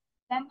 Then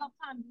they'll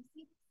come. You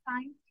see the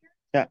signs here?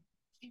 Yeah.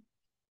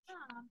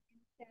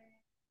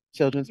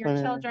 Children's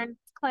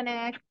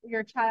clinic,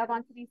 your child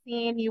wants to be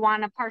seen, you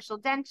want a partial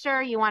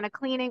denture, you want a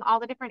cleaning, all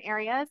the different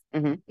areas.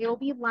 It will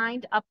be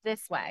lined up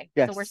this way.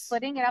 Yes. So we're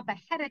splitting it up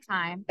ahead of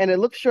time. And it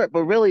looks short,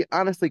 but really,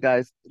 honestly,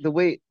 guys, the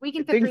way we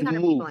can fit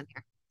 300 people in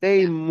here.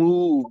 They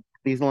move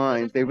these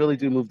lines. They really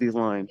do move these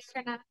lines.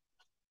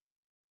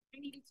 We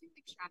need a tooth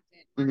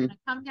extracted. We're gonna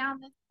come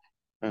down this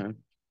way.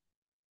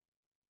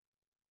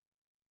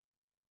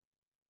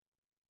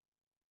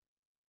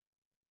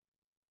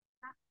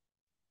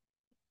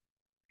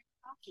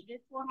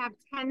 This will have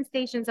 10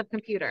 stations of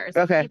computers.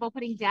 Okay. People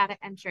putting data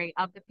entry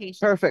of the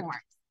patient forms.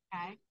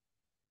 Okay.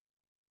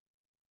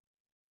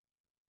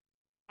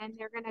 And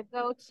they're going to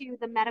go to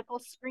the medical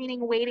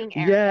screening waiting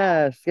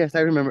area. Yes,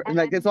 I remember. And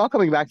like, it's all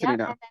coming back to me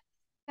now. And then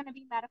it's going to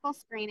be medical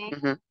screening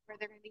where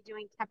they're going to be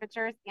doing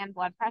temperatures and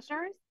blood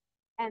pressures.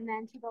 And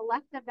then to the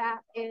left of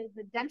that is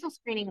the dental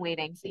screening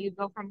waiting. So you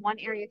go from one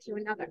area to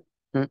another.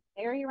 The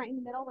area right in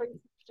the middle where you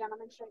see the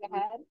gentleman straight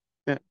ahead.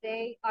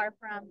 They are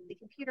from the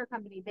computer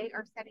company. They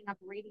are setting up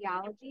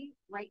radiology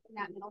right in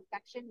that middle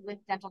section with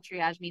dental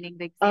triage, meaning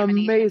the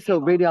examination. Amazing.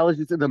 So radiology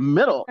is in the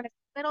middle. It's in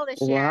the middle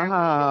this year.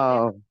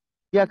 Wow.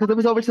 Yeah, because it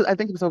was over. I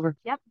think it was over.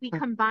 Yep. We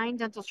combine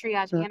dental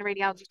triage and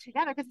radiology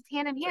together because it's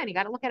hand in hand. You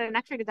got to look at an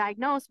X-ray to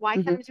diagnose. Why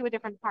send them to a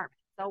different department?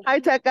 So high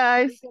tech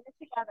guys. Get it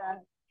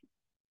together.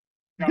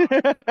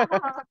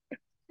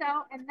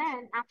 And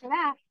then after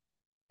that,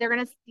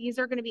 these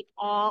are gonna be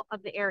all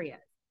of the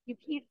areas. You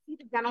can't see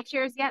the dental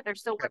chairs yet. They're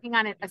still working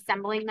on it,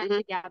 assembling them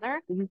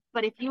together.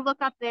 But if you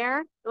look up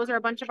there, those are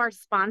a bunch of our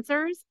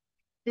sponsors.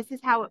 This is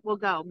how it will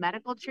go.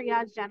 Medical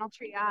triage, dental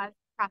triage,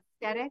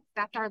 prosthetics.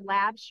 That's our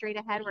lab straight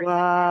ahead.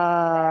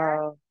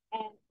 Wow.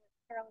 And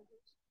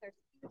there's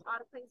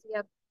autoclaves. We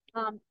have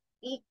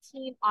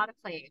 18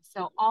 autoclaves.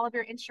 So all of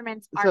your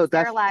instruments are So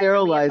that's sterilized.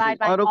 sterilizing.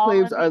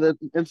 Autoclaves are the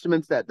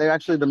instruments that they're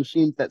actually the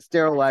machines that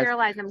sterilize.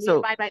 Sterilize them. So we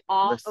abide by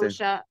all listen,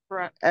 OSHA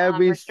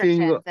every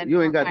single, and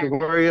you ain't got to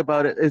worry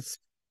about it. It's,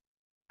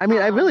 I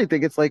mean, I really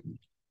think it's like,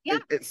 yeah.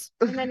 It's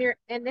and then you're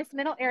in this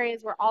middle area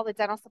is where all the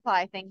dental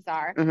supply things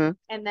are.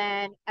 And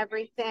then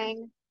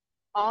everything,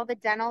 all the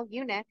dental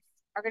units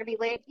are going to be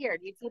laid here.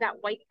 Do you see that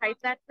white pipe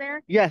that's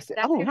there? Yes.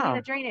 That's going to be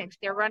the drainage.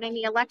 They're running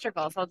the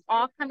electrical. So it's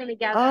all coming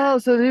together. Oh,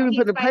 so they even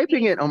put the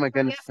piping in. Oh my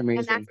goodness, it's amazing.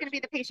 And that's going to be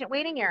the patient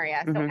waiting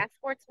area. So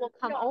escorts will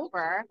come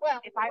over.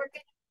 If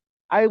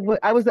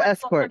I was the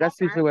escort.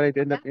 That's usually what I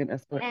did, end up being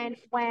escort. And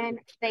when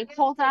they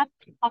hold up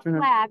a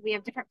flag, we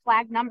have different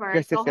flag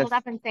numbers. They'll hold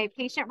up and say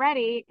patient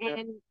ready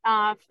in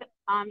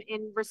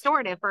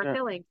restorative for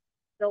filling.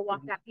 They'll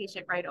walk that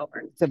patient right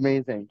over. It's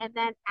amazing. And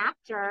then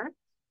after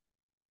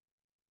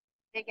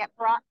they get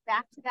brought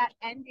back to that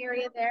end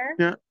area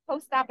there,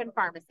 post-op and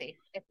pharmacy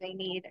if they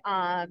need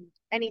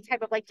any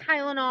type of like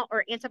Tylenol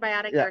or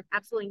antibiotics. There's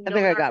absolutely no. I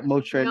think I got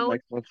Motrin. No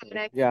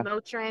Motrin.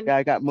 Motrin. Yeah,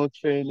 I got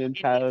Motrin and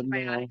Tylenol.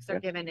 Antibiotics are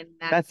given, and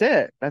that's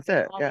it. That's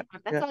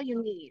all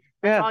you need.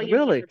 That's all you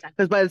really.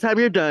 Because by the time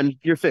you're done,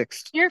 you're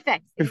fixed. You're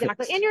fixed,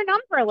 exactly. And you're numb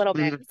for a little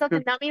bit. So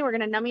the numbing, we're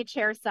gonna numb you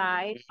chair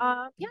side.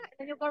 And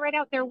then you'll go right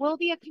out. There will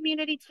be a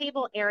community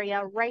table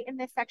area right in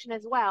this section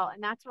as well,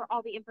 and that's where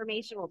all the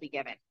information will be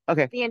given.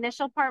 Okay. The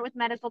initial part with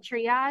medical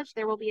triage,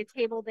 there will be a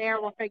table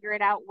there. We'll figure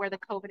it out where the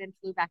COVID and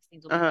flu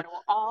vaccines will be. But it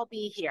will all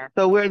be here.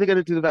 So where are they going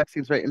to do the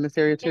vaccines? Right in this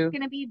area too? It's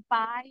going to be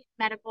by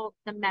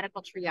the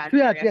medical triage.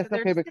 Yes. So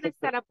they're just going to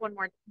set up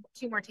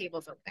two more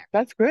tables over there.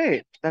 That's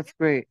great. That's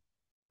great.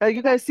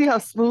 You guys see how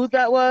smooth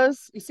that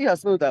was? You see how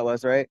smooth that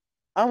was, right?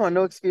 I want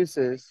no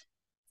excuses.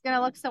 It's going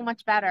to look so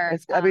much better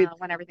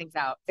when everything's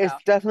out. So. It's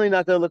definitely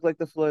not going to look like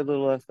the Floyd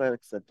Little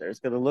Athletic Center. It's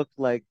going to look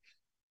like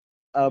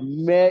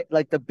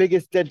like the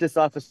biggest dentist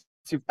office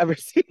you've ever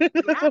seen.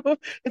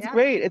 It's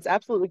great. It's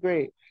absolutely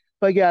great.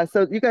 But yeah,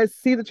 so you guys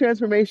see the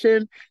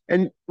transformation,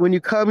 and when you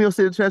come, you'll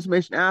see the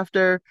transformation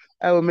after.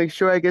 I will make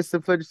sure I get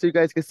some footage so you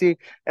guys can see.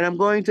 And I'm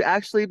going to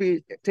actually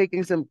be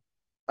taking some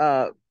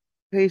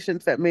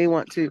patients that may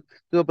want to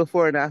do a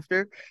before and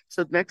after.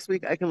 So next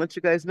week I can let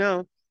you guys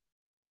know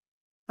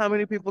how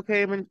many people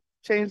came and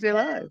changed their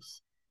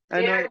lives.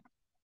 I know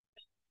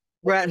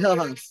we're at Hill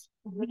House.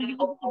 We're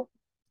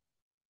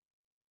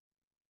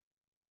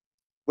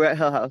at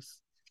Hill House.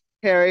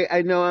 Harry,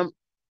 I know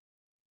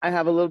I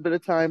have a little bit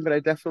of time, but I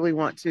definitely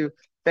want to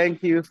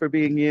thank you for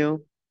being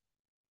you.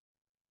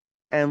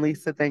 And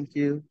Lisa, thank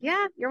you.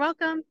 Yeah, you're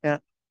welcome. Yeah.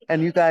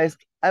 And you guys,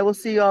 I will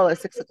see y'all at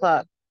 6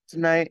 o'clock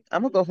tonight.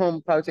 I'm gonna go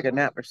home, probably take a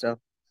nap or so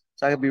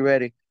I can be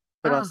ready.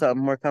 Put on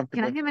something more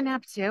comfortable. Can I have a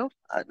nap too?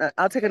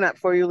 I'll take a nap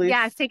for you, Lisa.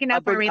 Yeah, take a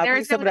nap for me.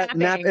 There's some of that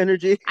nap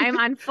energy. I'm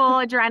on full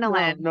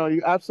adrenaline. No,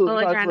 you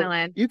absolutely full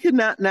adrenaline. You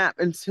cannot nap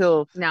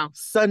until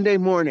Sunday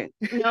morning.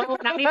 No,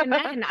 not even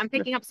then. I'm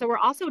picking up. So we're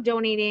also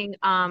donating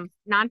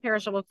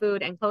non-perishable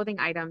food and clothing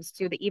items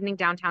to the Evening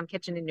Downtown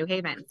Kitchen in New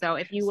Haven. So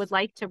if you would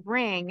like to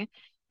bring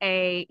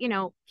a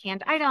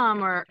canned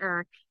item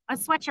or a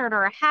sweatshirt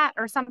or a hat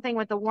or something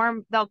with the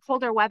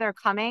colder weather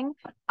coming,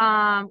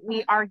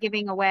 we are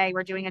giving away,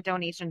 we're doing a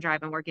donation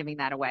drive and we're giving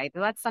that away. So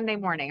that's Sunday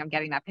morning. I'm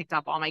getting that picked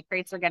up. All my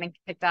crates are getting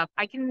picked up.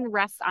 I can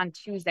rest on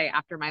Tuesday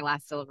after my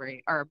last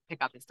delivery or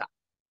pickup and stuff.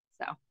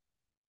 So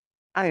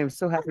I am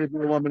so happy to be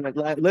a woman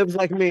that lives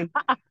like me.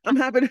 I'm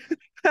happy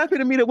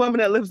to meet a woman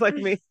that lives like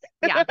me.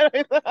 Yeah,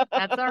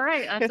 that's all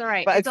right. That's all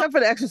right. But except for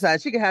the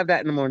exercise, she can have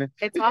that in the morning.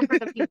 It's all for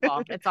the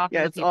people. It's all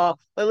for the people. All.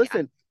 But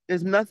listen,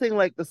 there's nothing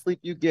like the sleep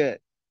you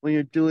get when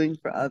you're doing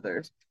for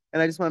others.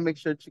 And I just want to make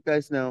sure that you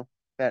guys know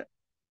that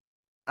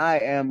I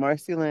am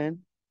MarceyLynn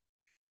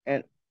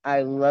and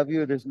I love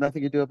you. There's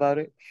nothing you do about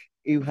it.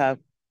 You have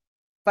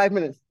 5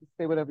 minutes to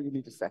say whatever you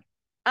need to say.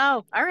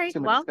 Oh, all right.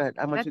 Well, that's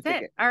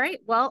it. All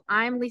right. Well,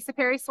 I'm Lisa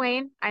Perry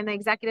Swain. I'm the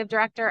executive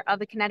director of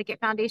the Connecticut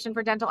Foundation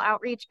for Dental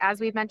Outreach, as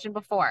we've mentioned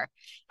before.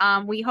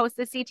 We host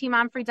the CT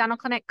Mom Free Dental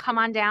Clinic. Come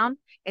on down.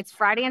 It's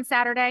Friday and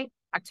Saturday,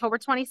 October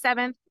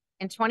 27th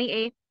and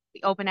 28th.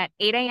 We open at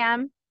 8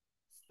 a.m.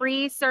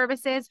 Free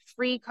services,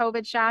 free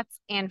COVID shots,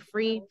 and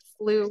free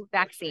flu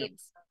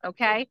vaccines.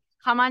 Okay?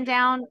 Come on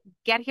down,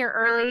 get here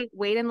early,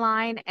 wait in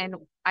line, and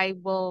I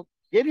will...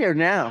 Get here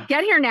now.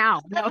 Get here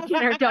now. No,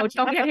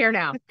 don't get here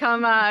now.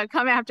 Come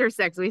after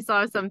 6. We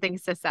still have some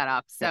things to set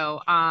up. So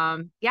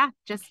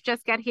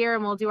just get here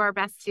and we'll do our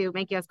best to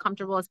make you as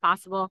comfortable as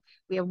possible.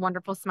 We have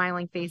wonderful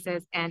smiling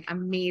faces and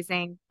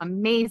amazing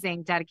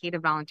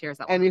dedicated volunteers.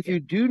 And if you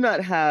do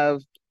not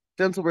have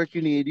dental work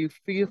you need, you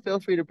feel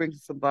free to bring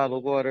some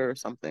bottled water or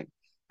something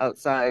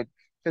outside,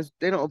 because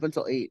they don't open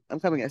until 8. I'm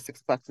coming at 6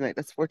 o'clock tonight.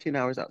 That's 14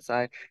 hours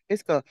outside.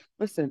 It's gonna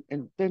listen,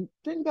 and then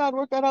didn't God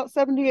work that out?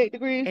 78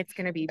 degrees. It's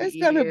gonna be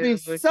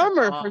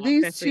summer for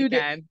these 2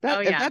 days.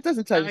 If that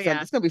doesn't tell you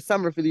something, it's gonna be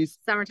summer for these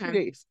summertime 2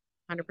 days.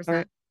 100%.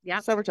 Right?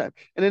 Yeah. Summertime.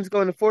 And then it's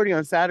going to 40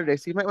 on Saturday.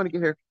 So you might want to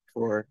get here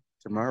for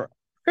tomorrow.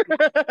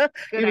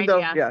 Good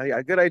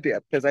idea. Good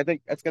idea. Because I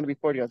think it's gonna be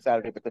 40 on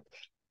Saturday. But the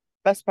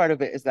best part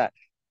of it is that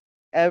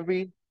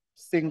every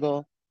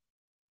single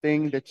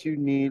thing that you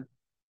need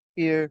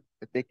here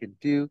that they can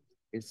do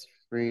is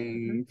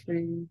free,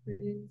 free,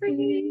 free,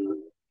 free.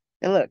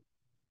 And look,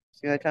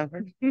 see that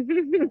conference?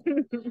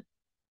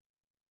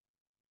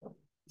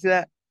 See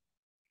that?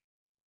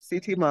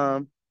 CT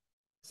mom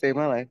saved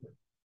my life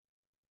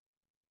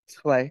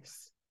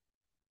twice.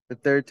 The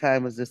third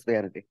time was just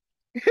vanity.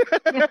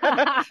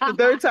 The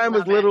third time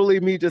was literally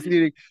me just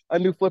needing a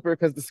new flipper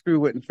because the screw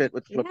wouldn't fit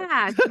with the flipper.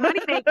 Yeah,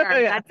 money maker.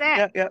 Yeah,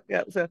 That's it.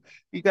 Yeah. So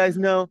you guys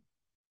know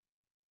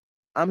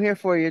I'm here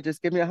for you.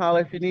 Just give me a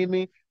holler if you need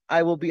me.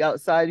 I will be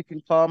outside. You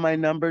can call my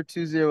number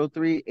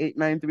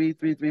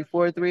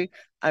 203-893-3343.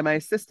 My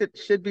assistant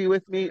should be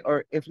with me,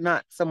 or if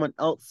not, someone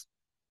else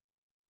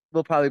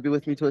will probably be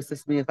with me to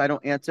assist me. If I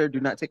don't answer, do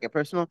not take it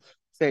personal.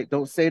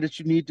 Don't say that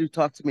you need to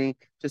talk to me.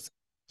 Just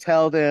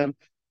tell them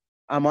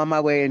I'm on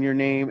my way in your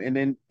name, and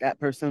then that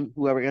person,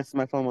 whoever answers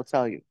my phone, will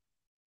tell you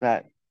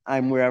that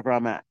I'm wherever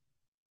I'm at.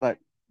 But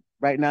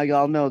right now,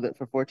 y'all know that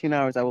for 14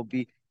 hours, I will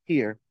be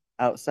here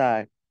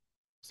outside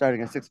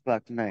starting at 6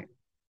 o'clock tonight.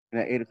 And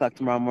at 8 o'clock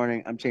tomorrow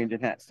morning, I'm changing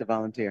hats to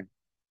volunteer.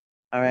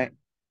 All right?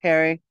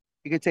 Harry,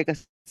 you can take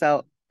us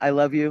out. I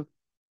love you.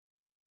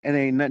 And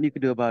there ain't nothing you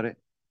can do about it.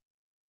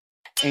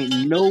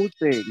 Ain't no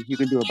thing you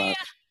can do about it.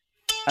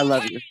 I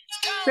love you.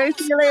 Say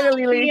see you later,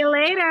 Lily. See you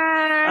later.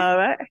 All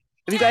right.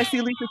 If you guys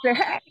see Lisa, say,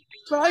 hey,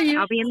 saw you.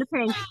 I'll be in the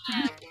pink.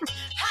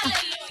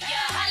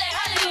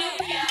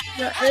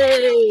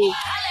 Hey,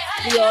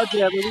 we all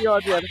together. We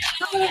all together.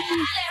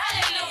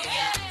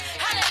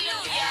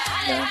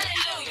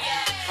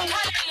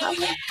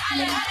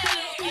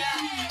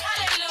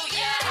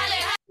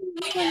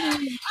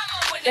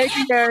 Thank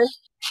you, guys.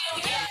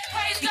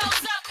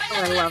 Oh,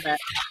 I love it.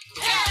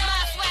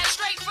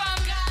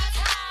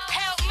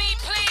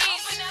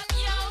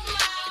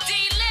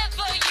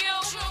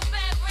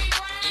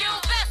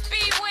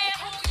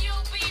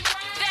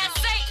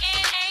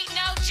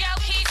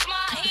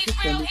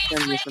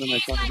 Send me some of my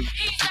songs.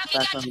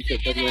 Back on the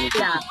tip, Yeah.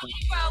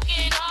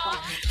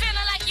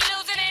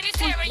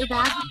 Your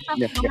bag and stuff,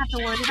 you don't have to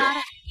worry about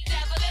it.